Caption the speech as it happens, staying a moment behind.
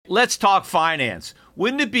Let's talk finance.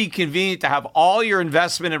 Wouldn't it be convenient to have all your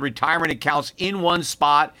investment and retirement accounts in one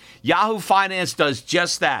spot? Yahoo Finance does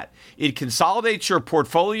just that. It consolidates your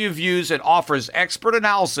portfolio views and offers expert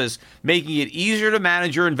analysis, making it easier to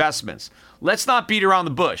manage your investments. Let's not beat around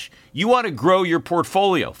the bush. You want to grow your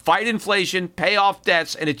portfolio, fight inflation, pay off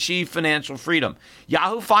debts, and achieve financial freedom.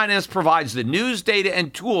 Yahoo Finance provides the news, data,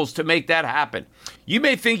 and tools to make that happen. You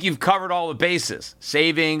may think you've covered all the bases: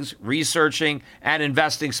 savings, researching, and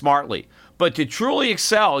investing smartly. But to truly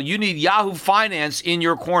excel, you need Yahoo Finance in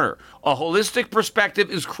your corner. A holistic perspective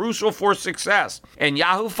is crucial for success, and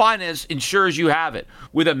Yahoo Finance ensures you have it.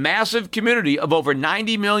 With a massive community of over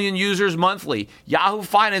 90 million users monthly, Yahoo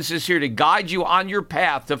Finance is here to guide you on your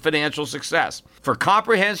path to financial success. For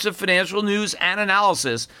comprehensive financial news and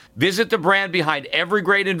analysis, visit the brand behind every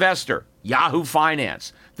great investor, Yahoo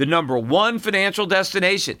Finance, the #1 financial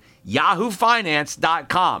destination,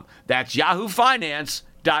 yahoofinance.com. That's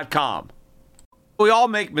yahoofinance.com. We all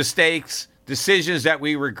make mistakes, decisions that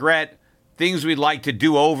we regret, things we'd like to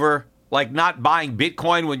do over, like not buying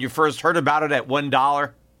Bitcoin when you first heard about it at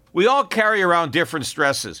 $1. We all carry around different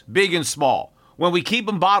stresses, big and small. When we keep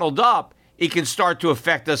them bottled up, it can start to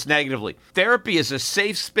affect us negatively. Therapy is a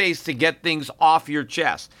safe space to get things off your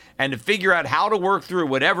chest and to figure out how to work through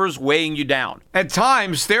whatever's weighing you down. At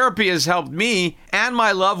times, therapy has helped me and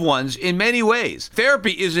my loved ones in many ways.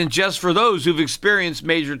 Therapy isn't just for those who've experienced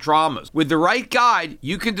major traumas. With the right guide,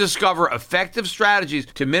 you can discover effective strategies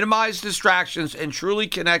to minimize distractions and truly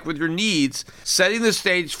connect with your needs, setting the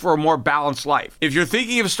stage for a more balanced life. If you're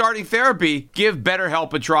thinking of starting therapy, give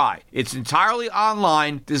BetterHelp a try. It's entirely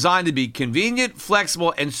online, designed to be convenient,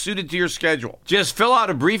 flexible, and suited to your schedule. Just fill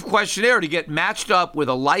out a brief questionnaire to get matched up with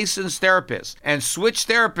a licensed therapist and switch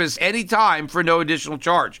therapists anytime for no additional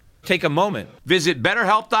charge. Take a moment. Visit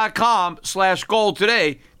BetterHelp.com/gold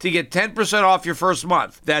today to get 10% off your first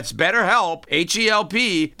month. That's BetterHelp,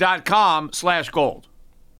 HELP.com/gold.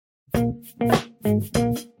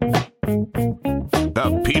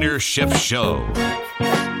 The Peter Schiff Show.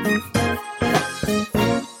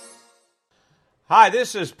 Hi,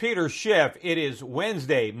 this is Peter Schiff. It is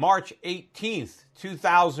Wednesday, March 18th,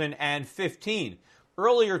 2015.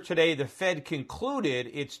 Earlier today, the Fed concluded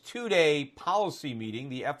its two-day policy meeting,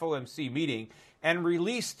 the FOMC meeting, and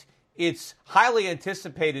released its highly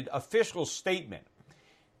anticipated official statement.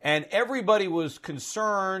 And everybody was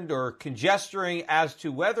concerned or conjecturing as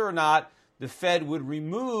to whether or not the Fed would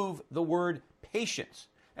remove the word patience.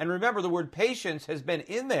 And remember, the word patience has been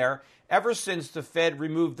in there ever since the Fed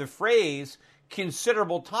removed the phrase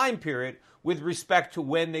considerable time period with respect to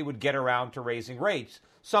when they would get around to raising rates,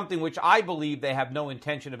 something which I believe they have no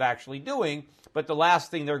intention of actually doing, but the last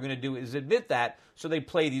thing they're going to do is admit that. So they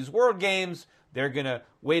play these word games. They're going to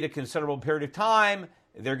wait a considerable period of time.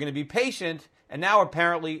 They're going to be patient. And now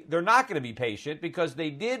apparently they're not going to be patient because they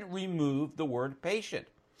did remove the word patient.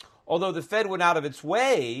 Although the Fed went out of its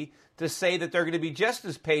way to say that they're going to be just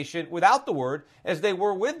as patient without the word as they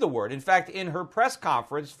were with the word. In fact, in her press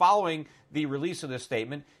conference following the release of this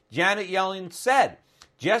statement, Janet Yellen said,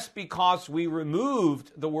 just because we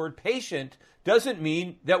removed the word patient doesn't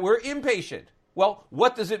mean that we're impatient. Well,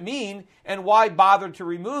 what does it mean, and why bother to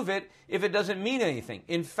remove it if it doesn't mean anything?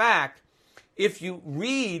 In fact, if you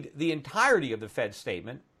read the entirety of the Fed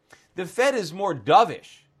statement, the Fed is more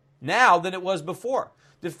dovish now than it was before.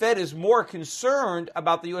 The Fed is more concerned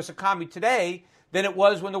about the U.S. economy today than it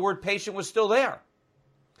was when the word patient was still there.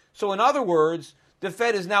 So in other words, the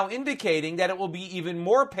Fed is now indicating that it will be even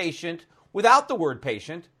more patient without the word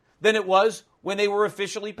patient than it was when they were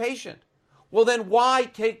officially patient. Well, then why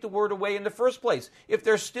take the word away in the first place? If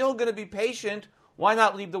they're still going to be patient, why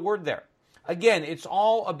not leave the word there? Again, it's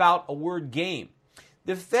all about a word game.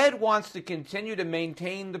 The Fed wants to continue to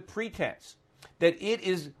maintain the pretense that it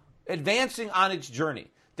is advancing on its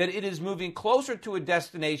journey, that it is moving closer to a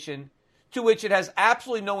destination to which it has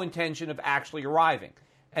absolutely no intention of actually arriving,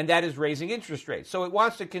 and that is raising interest rates. So it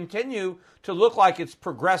wants to continue to look like it's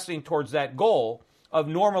progressing towards that goal of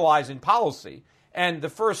normalizing policy, and the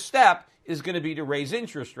first step is going to be to raise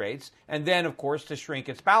interest rates, and then, of course, to shrink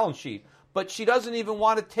its balance sheet. But she doesn't even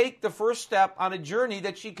want to take the first step on a journey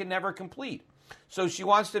that she can never complete. So she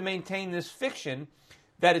wants to maintain this fiction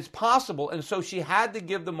that it's possible, and so she had to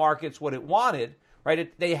give the markets what it wanted,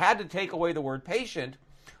 right? They had to take away the word patient,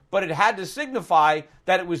 but it had to signify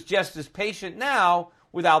that it was just as patient now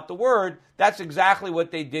without the word. That's exactly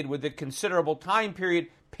what they did with the considerable time period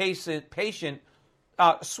patient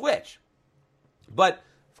switch. But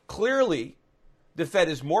clearly, the Fed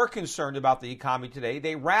is more concerned about the economy today.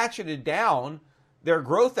 They ratcheted down their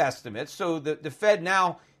growth estimates, so the Fed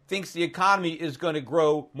now thinks the economy is going to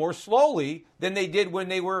grow more slowly than they did when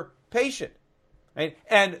they were patient. Right?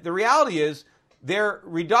 And the reality is their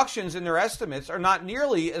reductions in their estimates are not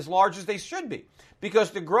nearly as large as they should be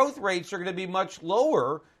because the growth rates are going to be much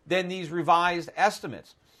lower than these revised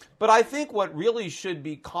estimates. But I think what really should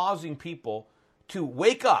be causing people to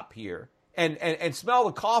wake up here and smell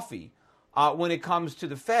the coffee when it comes to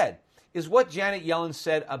the Fed is what Janet Yellen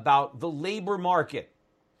said about the labor market.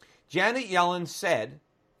 Janet Yellen said,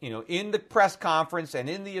 in the press conference and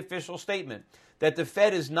in the official statement, that the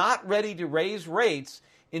Fed is not ready to raise rates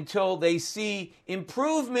until they see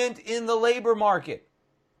improvement in the labor market.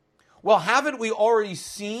 Well, haven't we already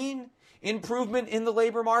seen improvement in the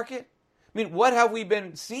labor market? I mean, what have we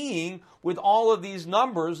been seeing with all of these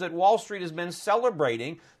numbers that Wall Street has been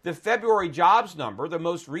celebrating? The February jobs number, the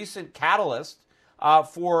most recent catalyst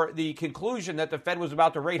for the conclusion that the Fed was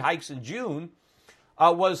about to rate hikes in June,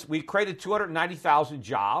 was we created 290,000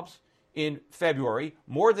 jobs in February,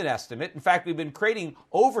 more than estimate. In fact, we've been creating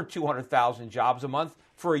over 200,000 jobs a month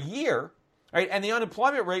for a year. Right? And the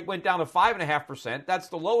unemployment rate went down to 5.5%. That's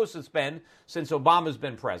the lowest it's been since Obama's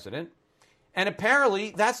been president. And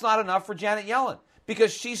apparently that's not enough for Janet Yellen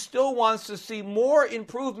because she still wants to see more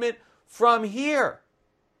improvement from here.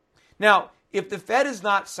 Now, if the Fed is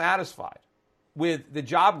not satisfied with the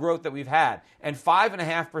job growth that we've had and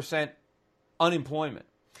 5.5% unemployment,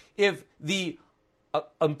 if the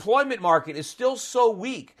employment market is still so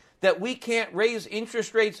weak that we can't raise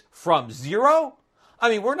interest rates from zero, I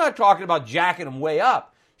mean, we're not talking about jacking them way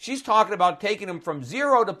up. She's talking about taking them from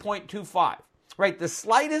 0 to 0.25, right? The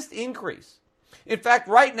slightest increase. In fact,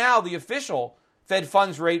 right now, the official Fed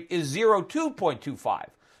funds rate is 0 to 0.25.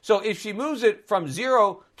 So if she moves it from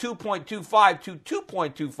 0 to 0.25 to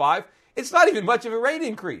 2.25, it's not even much of a rate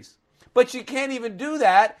increase. But she can't even do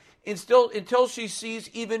that until she sees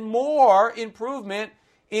even more improvement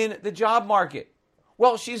in the job market.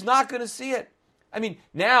 Well, she's not going to see it. I mean,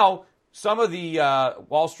 now some of the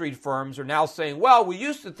Wall Street firms are now saying, well, we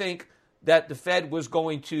used to think that the Fed was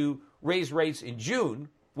going to raise rates in June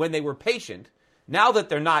when they were patient. Now that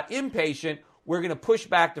they're not impatient, we're going to push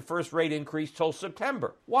back the first rate increase till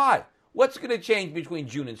September. Why? What's going to change between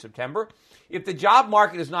June and September? If the job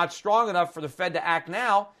market is not strong enough for the Fed to act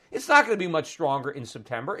now, it's not going to be much stronger in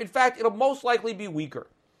September. In fact, it'll most likely be weaker,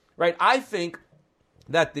 right? I think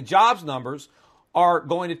that the jobs numbers are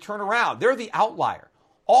going to turn around. They're the outlier.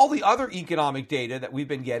 All the other economic data that we've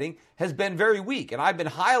been getting has been very weak, and I've been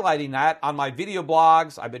highlighting that on my video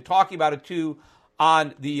blogs. I've been talking about it too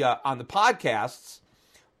on the podcasts.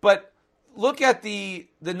 But look at the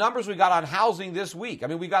numbers we got on housing this week. I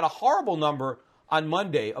mean, we got a horrible number on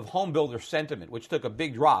Monday of home builder sentiment, which took a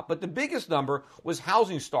big drop. But the biggest number was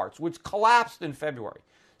housing starts, which collapsed in February.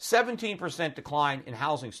 17% decline in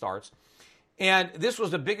housing starts. And this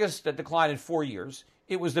was the biggest decline in 4 years.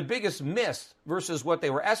 It was the biggest miss versus what they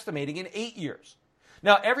were estimating in 8 years.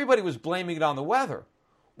 Now, everybody was blaming it on the weather.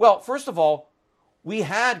 Well, first of all, we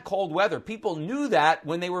had cold weather. People knew that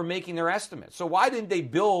when they were making their estimates. So why didn't they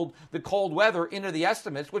build the cold weather into the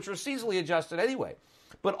estimates, which were seasonally adjusted anyway?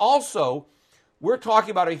 But also, we're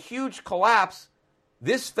talking about a huge collapse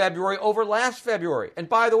this February over last February. And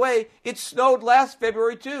by the way, it snowed last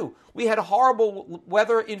February too. We had horrible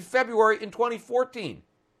weather in February in 2014.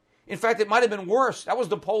 In fact, it might have been worse. That was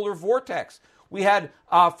the polar vortex. We had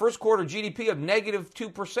first quarter GDP of negative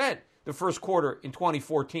 2% the first quarter in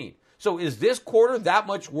 2014. So is this quarter that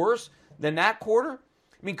much worse than that quarter?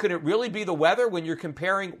 I mean, could it really be the weather when you're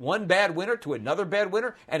comparing one bad winter to another bad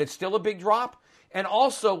winter and it's still a big drop? And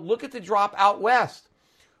also, look at the drop out west.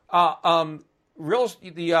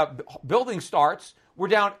 Building starts were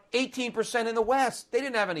down 18% in the west. They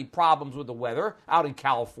didn't have any problems with the weather out in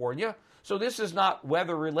California. So this is not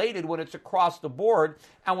weather related when it's across the board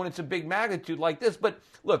and when it's a big magnitude like this. But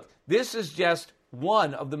look, this is just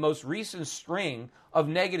one of the most recent string of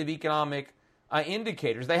negative economic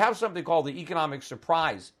indicators. They have something called the Economic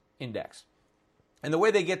Surprise Index. And the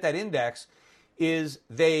way they get that index is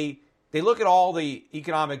they look at all the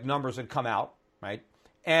economic numbers that come out, right?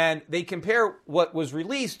 And they compare what was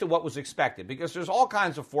released to what was expected because there's all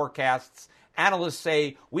kinds of forecasts. Analysts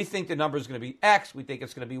say, we think the number is going to be X, we think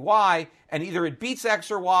it's going to be Y, and either it beats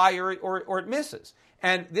X or Y or it misses.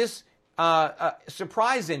 And this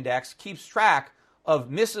surprise index keeps track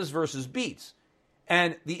of misses versus beats.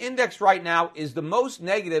 And the index right now is the most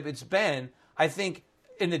negative it's been, I think,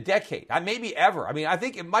 in a decade, maybe ever. I mean, I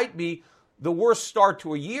think it might be the worst start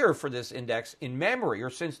to a year for this index in memory or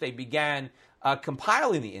since they began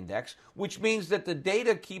compiling the index, which means that the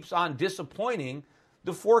data keeps on disappointing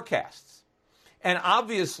the forecasts. And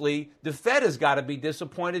obviously, the Fed has got to be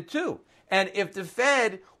disappointed too. And if the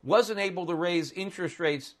Fed wasn't able to raise interest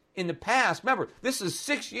rates in the past, remember, this is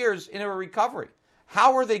 6 years into a recovery.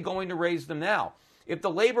 How are they going to raise them now? If the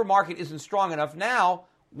labor market isn't strong enough now,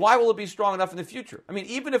 why will it be strong enough in the future? I mean,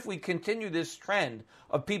 even if we continue this trend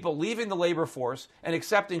of people leaving the labor force and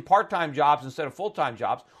accepting part-time jobs instead of full-time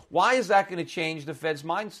jobs, why is that going to change the Fed's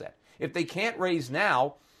mindset? If they can't raise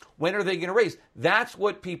now, when are they going to raise? That's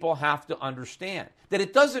what people have to understand. That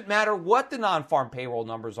it doesn't matter what the non-farm payroll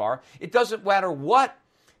numbers are. It doesn't matter what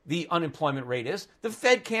the unemployment rate is. The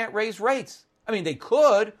Fed can't raise rates. I mean, they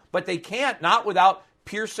could, but they can't, not without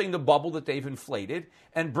piercing the bubble that they've inflated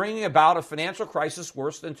and bringing about a financial crisis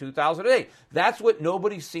worse than 2008. That's what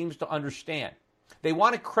nobody seems to understand. They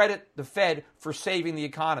want to credit the Fed for saving the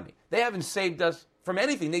economy. They haven't saved us from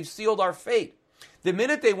anything. They've sealed our fate. The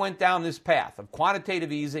minute they went down this path of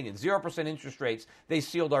quantitative easing and 0% interest rates, they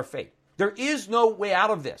sealed our fate. There is no way out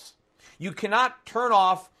of this. You cannot turn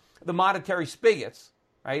off the monetary spigots,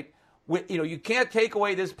 right? You can't take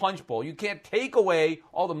away this punch bowl. You can't take away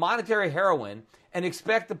all the monetary heroin and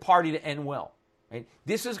expect the party to end well. Right?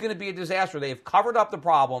 This is going to be a disaster. They have covered up the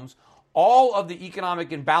problems, all of the economic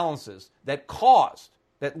imbalances that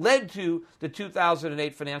led to the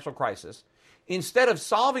 2008 financial crisis. Instead of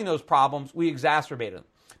solving those problems, we exacerbated them.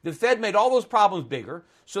 The Fed made all those problems bigger,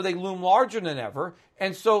 so they loom larger than ever,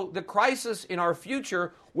 and so the crisis in our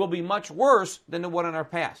future will be much worse than the one in our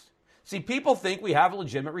past. See, people think we have a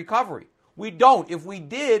legitimate recovery. We don't. If we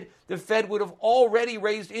did, the Fed would have already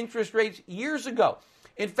raised interest rates years ago.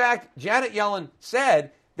 In fact, Janet Yellen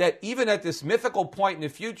said that even at this mythical point in the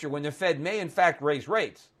future when the Fed may in fact raise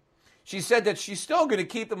rates, she said that she's still going to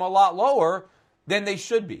keep them a lot lower than they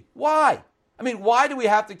should be. Why? I mean, why do we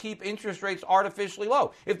have to keep interest rates artificially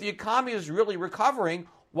low? If the economy is really recovering,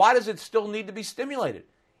 why does it still need to be stimulated?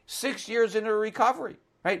 6 years into a recovery,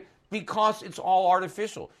 right? Because it's all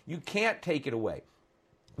artificial. You can't take it away.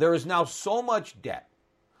 There is now so much debt.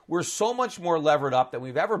 We're so much more levered up than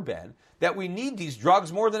we've ever been that we need these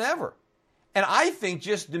drugs more than ever. And I think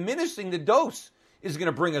just diminishing the dose is going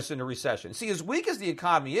to bring us into recession. See, as weak as the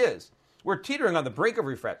economy is, we're teetering on the brink of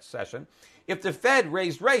recession. If the Fed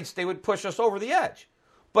raised rates, they would push us over the edge.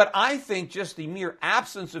 But I think just the mere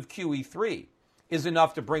absence of QE3 is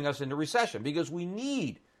enough to bring us into recession because we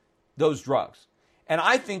need those drugs. And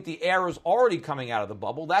I think the air is already coming out of the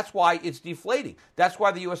bubble. That's why it's deflating. That's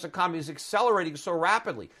why the U.S. economy is accelerating so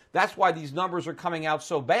rapidly. That's why these numbers are coming out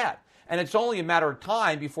so bad. And it's only a matter of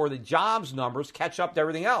time before the jobs numbers catch up to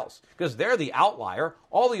everything else because they're the outlier.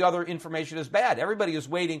 All the other information is bad. Everybody is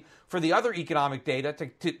waiting for the other economic data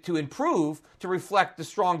to improve, to reflect the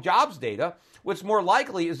strong jobs data. What's more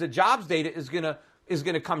likely is the jobs data is going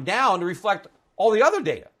to come down to reflect all the other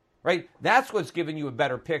data, right? That's what's giving you a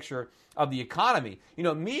better picture of the economy.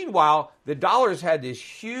 Meanwhile, the dollar's had this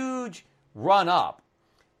huge run up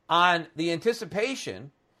on the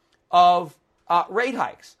anticipation of rate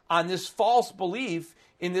hikes, on this false belief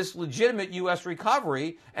in this legitimate U.S.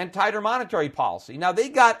 recovery and tighter monetary policy. Now, they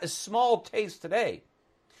got a small taste today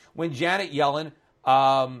when Janet Yellen,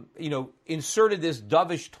 inserted this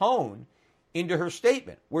dovish tone into her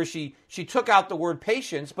statement, where she took out the word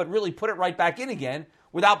patience, but really put it right back in again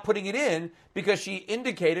without putting it in because she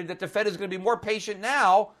indicated that the Fed is going to be more patient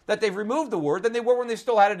now that they've removed the word than they were when they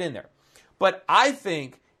still had it in there. But I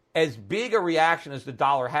think as big a reaction as the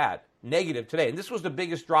dollar had, negative today, and this was the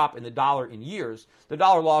biggest drop in the dollar in years. The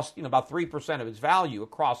dollar lost about 3% of its value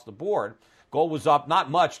across the board. Gold was up not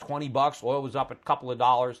much, $20. Oil was up a couple of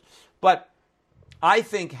dollars. But I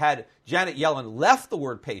think had Janet Yellen left the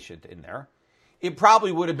word patient in there, it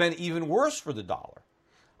probably would have been even worse for the dollar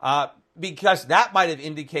because that might have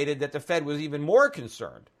indicated that the Fed was even more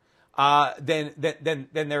concerned than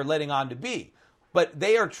they're letting on to be. But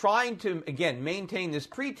they are trying to, again, maintain this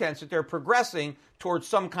pretense that they're progressing towards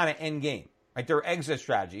some kind of end game, right? Their exit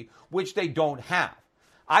strategy, which they don't have.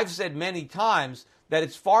 I've said many times that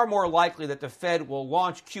it's far more likely that the Fed will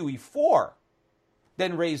launch QE4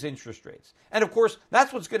 than raise interest rates. And of course,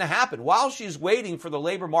 that's what's going to happen. While she's waiting for the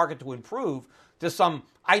labor market to improve to some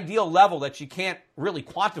ideal level that she can't really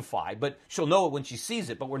quantify, but she'll know it when she sees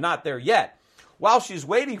it, but we're not there yet. While she's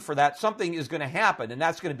waiting for that, something is going to happen, and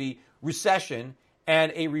that's going to be recession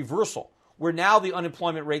and a reversal, where now the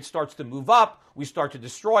unemployment rate starts to move up, we start to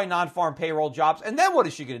destroy non-farm payroll jobs, and then what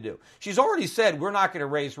is she going to do? She's already said we're not going to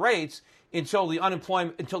raise rates until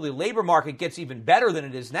the labor market gets even better than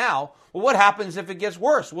it is now. Well, what happens if it gets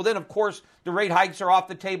worse? Well, then, of course, the rate hikes are off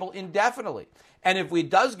the table indefinitely. And if it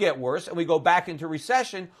does get worse and we go back into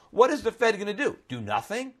recession, what is the Fed going to do? Do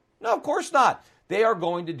nothing? No, of course not. They are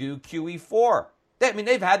going to do QE4.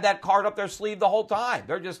 They've had that card up their sleeve the whole time.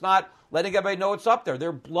 They're just not letting everybody know it's up there.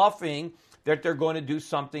 They're bluffing that they're going to do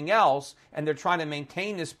something else, and they're trying to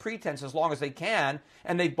maintain this pretense as long as they can,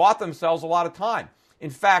 and they've bought themselves a lot of time. In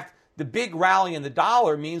fact, the big rally in the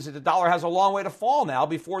dollar means that the dollar has a long way to fall now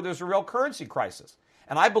before there's a real currency crisis.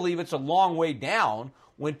 And I believe it's a long way down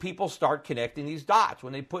when people start connecting these dots,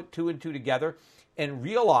 when they put two and two together and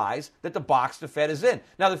realize that the box the Fed is in.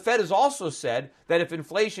 Now, the Fed has also said that if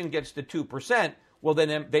inflation gets to 2%, well,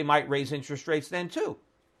 then they might raise interest rates then too.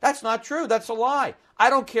 That's not true. That's a lie. I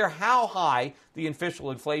don't care how high the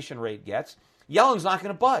official inflation rate gets. Yellen's not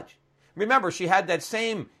going to budge. Remember, she had that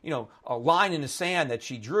same, a line in the sand that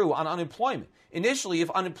she drew on unemployment. Initially, if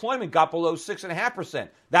unemployment got below 6.5%,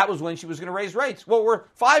 that was when she was going to raise rates. Well, we're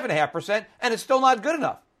 5.5%, and it's still not good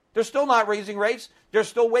enough. They're still not raising rates. They're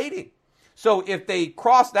still waiting. So if they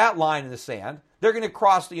cross that line in the sand, they're going to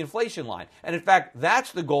cross the inflation line. And in fact,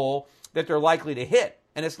 that's the goal that they're likely to hit.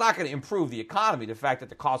 And it's not going to improve the economy, the fact that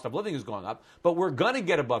the cost of living is going up, but we're going to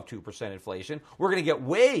get above 2% inflation. We're going to get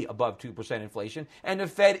way above 2% inflation, and the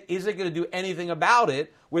Fed isn't going to do anything about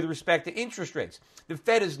it with respect to interest rates. The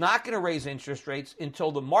Fed is not going to raise interest rates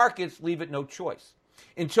until the markets leave it no choice,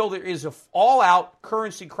 until there is an all-out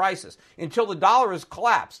currency crisis, until the dollar has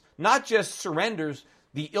collapsed, not just surrenders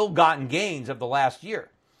the ill-gotten gains of the last year,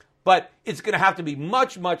 but it's going to have to be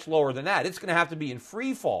much, much lower than that. It's going to have to be in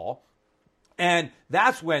free fall. And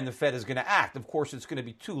that's when the Fed is going to act. Of course, it's going to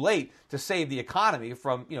be too late to save the economy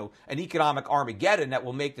from, an economic Armageddon that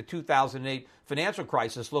will make the 2008 financial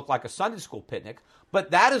crisis look like a Sunday school picnic.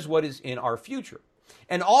 But that is what is in our future.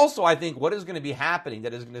 And also, I think what is going to be happening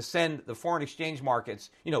that is going to send the foreign exchange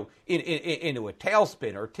markets, into a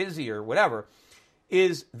tailspin or tizzy or whatever,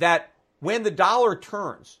 is that when the dollar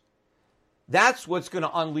turns, that's what's going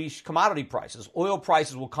to unleash commodity prices. Oil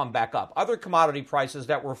prices will come back up. Other commodity prices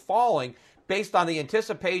that were falling based on the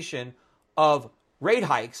anticipation of rate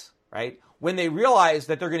hikes, right? When they realize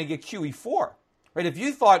that they're going to get QE4, right? If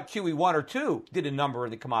you thought QE1 or 2 did a number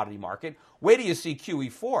in the commodity market, wait till you see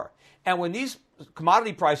QE4. And when these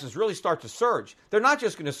commodity prices really start to surge, they're not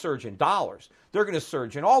just going to surge in dollars. They're going to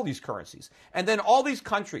surge in all these currencies. And then all these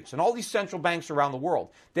countries and all these central banks around the world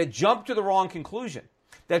that jumped to the wrong conclusion,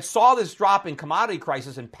 that saw this drop in commodity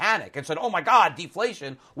prices and panic and said, oh my God,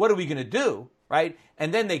 deflation, what are we going to do? Right?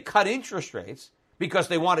 And then they cut interest rates because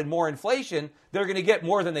they wanted more inflation, they're going to get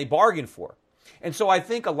more than they bargained for. And so I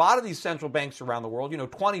think a lot of these central banks around the world,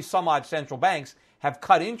 20 some odd central banks have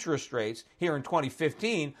cut interest rates here in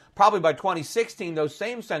 2015. Probably by 2016, those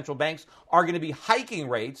same central banks are going to be hiking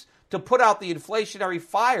rates to put out the inflationary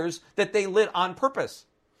fires that they lit on purpose.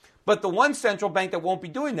 But the one central bank that won't be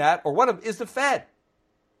doing that, or one of them, is the Fed.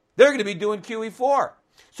 They're going to be doing QE4.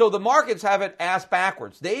 So the markets have it ass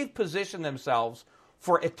backwards. They've positioned themselves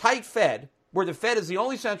for a tight Fed, where the Fed is the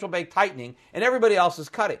only central bank tightening and everybody else is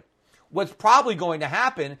cutting. What's probably going to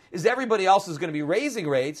happen is everybody else is going to be raising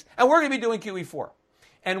rates and we're going to be doing QE4.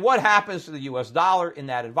 And what happens to the US dollar in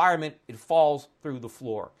that environment? It falls through the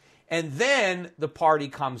floor. And then the party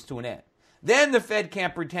comes to an end. Then the Fed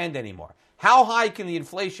can't pretend anymore. How high can the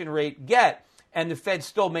inflation rate get and the Fed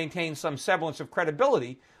still maintain some semblance of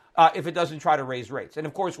credibility if it doesn't try to raise rates? And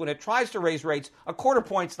of course, when it tries to raise rates, a quarter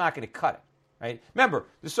point's not going to cut it. Right? Remember,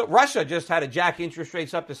 Russia just had to jack interest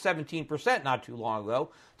rates up to 17% not too long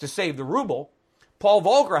ago to save the ruble. Paul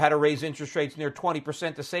Volcker had to raise interest rates near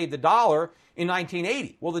 20% to save the dollar in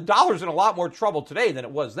 1980. Well, the dollar's in a lot more trouble today than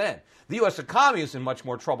it was then. The U.S. economy is in much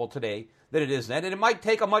more trouble today than it is then, and it might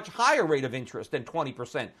take a much higher rate of interest than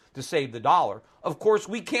 20% to save the dollar. Of course,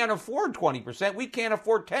 we can't afford 20%. We can't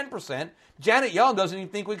afford 10%. Janet Yellen doesn't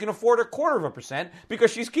even think we can afford 0.25%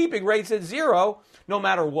 because she's keeping rates at zero no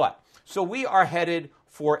matter what. So we are headed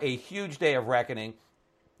for a huge day of reckoning.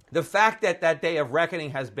 The fact that that day of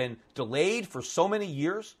reckoning has been delayed for so many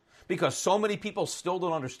years because so many people still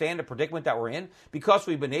don't understand the predicament that we're in, because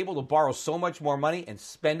we've been able to borrow so much more money and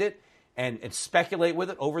spend it and speculate with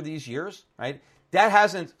it over these years, right? That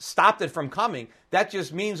hasn't stopped it from coming. That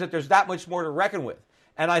just means that there's that much more to reckon with.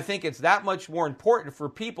 And I think it's that much more important for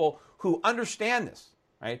people who understand this,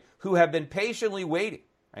 right? Who have been patiently waiting.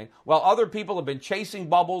 Right? While other people have been chasing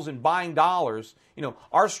bubbles and buying dollars,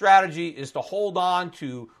 our strategy is to hold on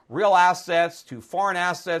to real assets, to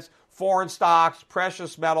foreign stocks,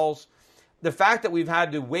 precious metals. The fact that we've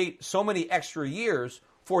had to wait so many extra years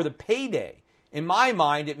for the payday, in my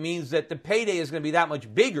mind, it means that the payday is going to be that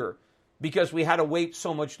much bigger because we had to wait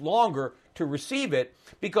so much longer to receive it,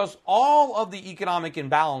 because all of the economic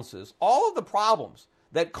imbalances, all of the problems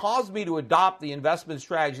that caused me to adopt the investment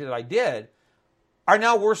strategy that I did are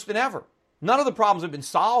now worse than ever. None of the problems have been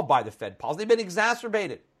solved by the Fed policy. They've been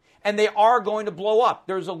exacerbated. And they are going to blow up.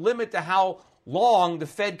 There's a limit to how long the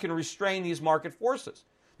Fed can restrain these market forces.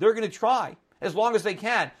 They're going to try as long as they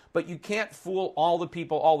can, but you can't fool all the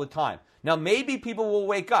people all the time. Now, maybe people will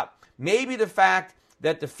wake up. Maybe the fact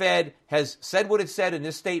that the Fed has said what it said in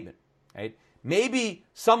this statement, right? Maybe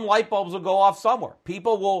some light bulbs will go off somewhere.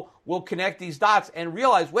 People will connect these dots and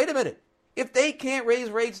realize, wait a minute, if they can't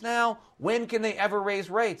raise rates now, when can they ever raise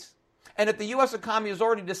rates? And if the U.S. economy is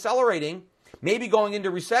already decelerating, maybe going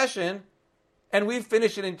into recession, and we've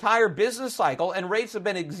finished an entire business cycle and rates have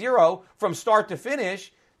been at zero from start to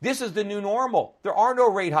finish, this is the new normal. There are no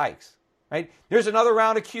rate hikes, right? There's another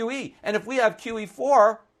round of QE. And if we have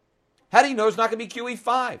QE4, how do you know it's not going to be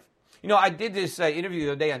QE5? You know, I did this interview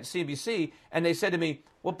the other day on CNBC, and they said to me,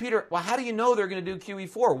 well, Peter, how do you know they're going to do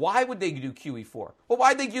QE4? Why would they do QE4? Well,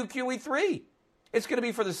 why'd they do QE3? It's going to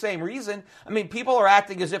be for the same reason. I mean, people are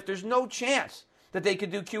acting as if there's no chance that they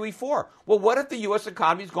could do QE4. Well, what if the U.S.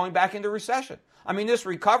 economy is going back into recession? I mean, this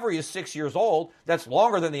recovery is 6 years old. That's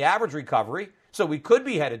longer than the average recovery. So we could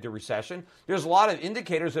be headed to recession. There's a lot of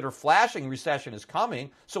indicators that are flashing recession is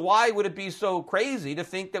coming. So why would it be so crazy to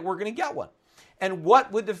think that we're going to get one? And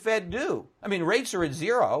what would the Fed do? I mean, rates are at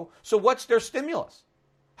zero. So what's their stimulus?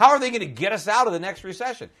 How are they going to get us out of the next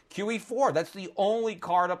recession? QE4, that's the only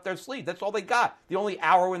card up their sleeve. That's all they got, the only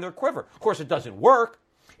arrow in their quiver. Of course, it doesn't work.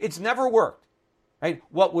 It's never worked. Right?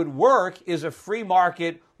 What would work is a free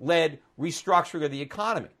market-led restructuring of the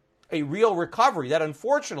economy, a real recovery that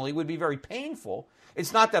unfortunately would be very painful.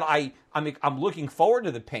 It's not that I'm looking forward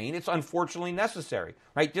to the pain. It's unfortunately necessary.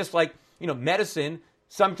 Right? Just like, medicine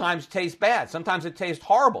sometimes tastes bad. Sometimes it tastes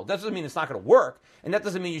horrible. That doesn't mean it's not going to work. And that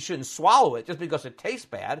doesn't mean you shouldn't swallow it just because it tastes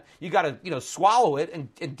bad. You got to, swallow it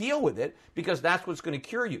and deal with it because that's what's going to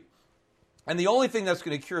cure you. And the only thing that's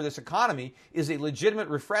going to cure this economy is a legitimate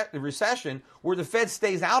recession where the Fed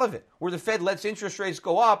stays out of it, where the Fed lets interest rates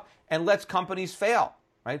go up and lets companies fail,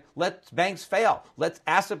 right? Lets banks fail. Lets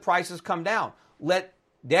asset prices come down. Let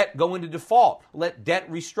debt go into default. Let debt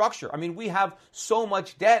restructure. I mean, we have so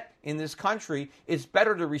much debt in this country, it's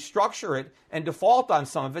better to restructure it and default on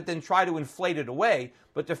some of it than try to inflate it away.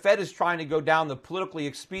 But the Fed is trying to go down the politically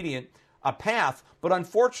expedient path, but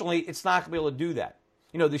unfortunately, it's not going to be able to do that.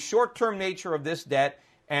 The short-term nature of this debt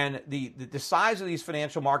and the size of these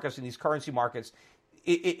financial markets and these currency markets,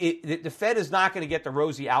 the Fed is not going to get the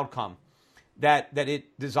rosy outcome that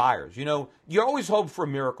it desires. You always hope for a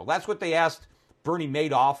miracle. That's what they asked Bernie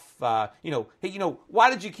Madoff, hey, why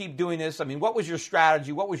did you keep doing this? I mean, what was your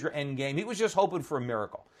strategy? What was your end game? He was just hoping for a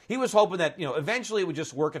miracle. He was hoping that, eventually it would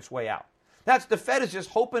just work its way out. The Fed is just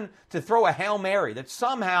hoping to throw a Hail Mary that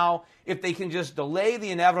somehow, if they can just delay the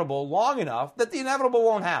inevitable long enough, that the inevitable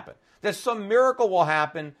won't happen, that some miracle will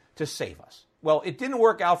happen to save us. Well, it didn't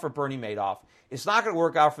work out for Bernie Madoff. It's not going to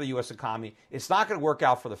work out for the U.S. economy. It's not going to work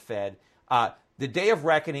out for the Fed. The day of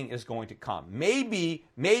reckoning is going to come. Maybe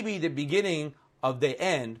the beginning of the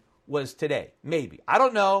end was today. Maybe. I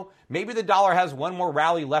don't know. Maybe the dollar has one more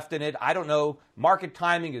rally left in it. I don't know. Market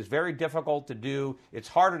timing is very difficult to do. It's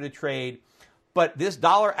harder to trade. But this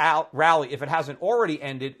dollar rally, if it hasn't already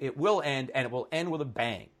ended, it will end, and it will end with a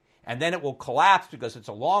bang. And then it will collapse because it's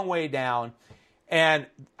a long way down. And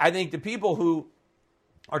I think the people who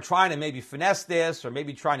are trying to maybe finesse this or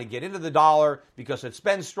maybe trying to get into the dollar because it's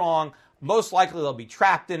been strong, most likely they'll be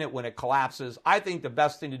trapped in it when it collapses. I think the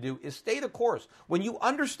best thing to do is stay the course. When you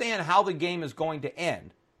understand how the game is going to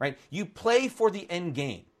end, right, you play for the end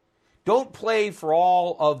game. Don't play for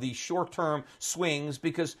all of the short-term swings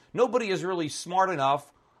because nobody is really smart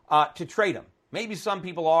enough to trade them. Maybe some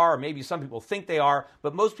people are, or maybe some people think they are,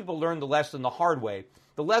 but most people learn the lesson the hard way.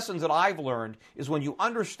 The lessons that I've learned is when you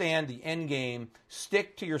understand the end game,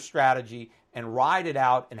 stick to your strategy and ride it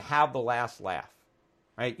out and have the last laugh.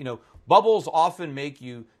 Right? Bubbles often make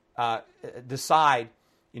you decide,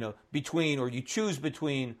 between, or you choose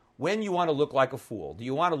between when you want to look like a fool. Do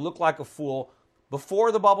you want to look like a fool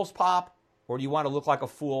before the bubbles pop, or do you want to look like a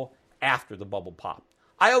fool after the bubble pop?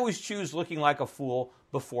 I always choose looking like a fool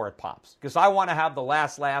before it pops because I want to have the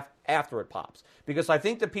last laugh after it pops. Because I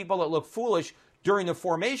think the people that look foolish during the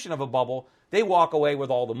formation of a bubble, they walk away with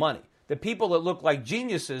all the money. The people that look like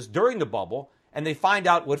geniuses during the bubble and they find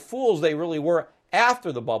out what fools they really were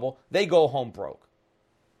after the bubble, they go home broke.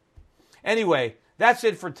 Anyway, that's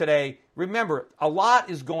it for today. Remember, a lot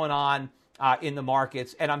is going on in the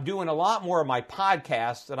markets, and I'm doing a lot more of my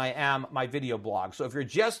podcasts than I am my video blog. So if you're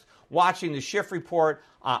just watching the Schiff Report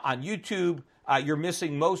on YouTube, you're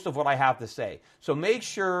missing most of what I have to say. So make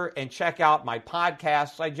sure and check out my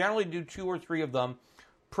podcasts. I generally do 2 or 3 of them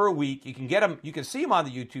per week. You can get them, you can see them on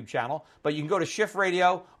the YouTube channel, but you can go to Shift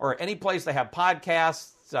Radio or any place they have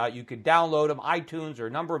podcasts. You can download them, iTunes, or a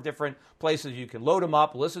number of different places. You can load them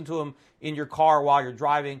up, listen to them in your car while you're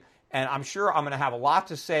driving. And I'm sure I'm going to have a lot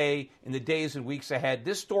to say in the days and weeks ahead.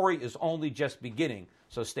 This story is only just beginning,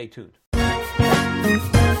 so stay tuned.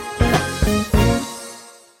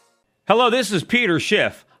 Hello, this is Peter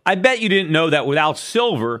Schiff. I bet you didn't know that without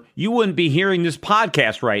silver, you wouldn't be hearing this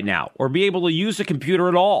podcast right now or be able to use a computer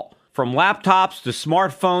at all. From laptops to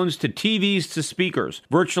smartphones to TVs to speakers,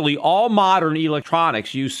 virtually all modern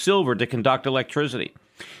electronics use silver to conduct electricity.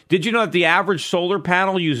 Did you know that the average solar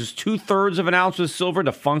panel uses 2/3 of an ounce of silver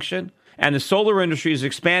to function? And the solar industry is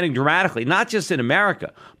expanding dramatically, not just in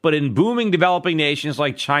America, but in booming developing nations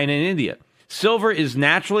like China and India. Silver is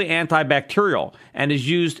naturally antibacterial and is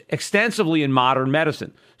used extensively in modern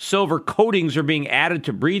medicine. Silver coatings are being added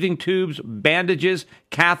to breathing tubes, bandages,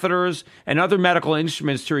 catheters, and other medical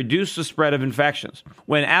instruments to reduce the spread of infections.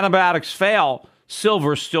 When antibiotics fail,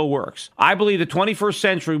 silver still works. I believe the 21st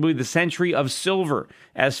century will be the century of silver.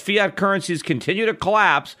 As fiat currencies continue to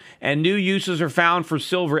collapse and new uses are found for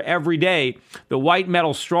silver every day, the white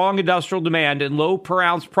metal's strong industrial demand and low per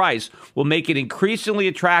ounce price will make it increasingly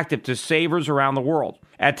attractive to savers around the world.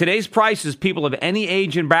 At today's prices, people of any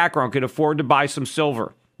age and background can afford to buy some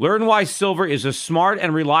silver. Learn why silver is a smart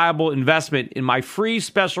and reliable investment in my free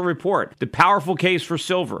special report, The Powerful Case for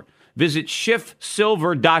Silver. Visit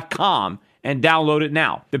shiftsilver.com and download it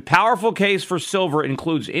now. The Powerful Case for Silver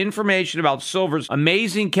includes information about silver's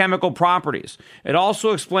amazing chemical properties. It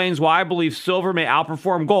also explains why I believe silver may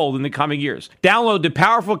outperform gold in the coming years. Download The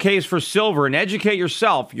Powerful Case for Silver and educate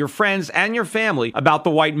yourself, your friends, and your family about the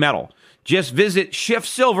white metal. Just visit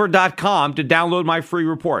shiftsilver.com to download my free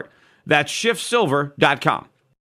report. That's shiftsilver.com.